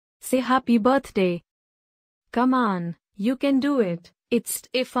say happy birthday. Come on, you can do it. It's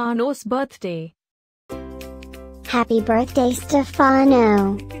Stefano's birthday. Happy birthday,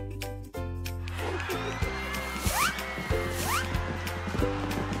 Stefano.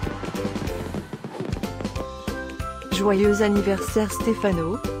 Joyeux anniversaire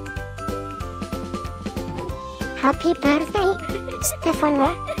Stefano. Happy birthday, Stefano.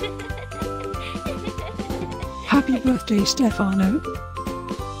 Happy birthday, Stefano.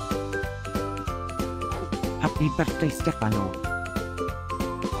 Happy birthday, Stefano.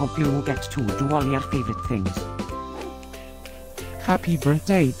 Hope you get to do all your favorite things. Happy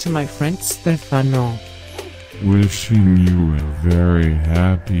birthday to my friend Stefano. Wishing you a very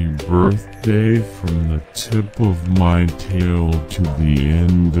happy birthday from the tip of my tail to the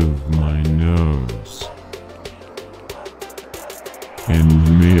end of my nose.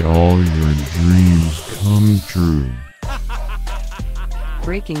 And may all your dreams come true.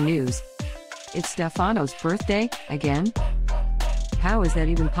 Breaking news. It's Stefano's birthday, again? How is that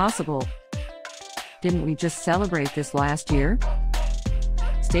even possible? Didn't we just celebrate this last year?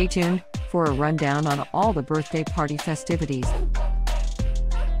 Stay tuned for a rundown on all the birthday party festivities.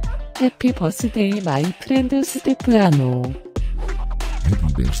 Happy birthday, my friend Stefano.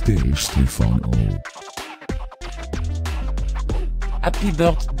 Happy birthday, Stefano. Happy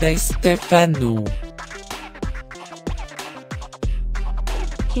birthday, Stefano.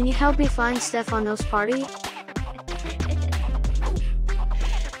 Can you help me find Stefano's party?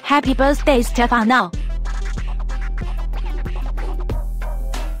 Happy birthday, Stefano.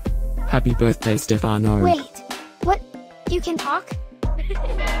 Happy birthday, Stefano. Wait, what? You can talk?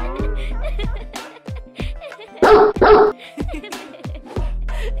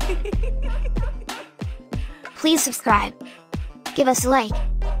 Please subscribe, give us a like,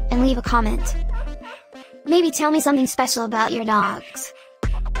 and leave a comment. Maybe tell me something special about your dogs.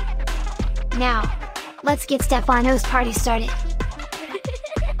 Now, let's get Stefano's party started.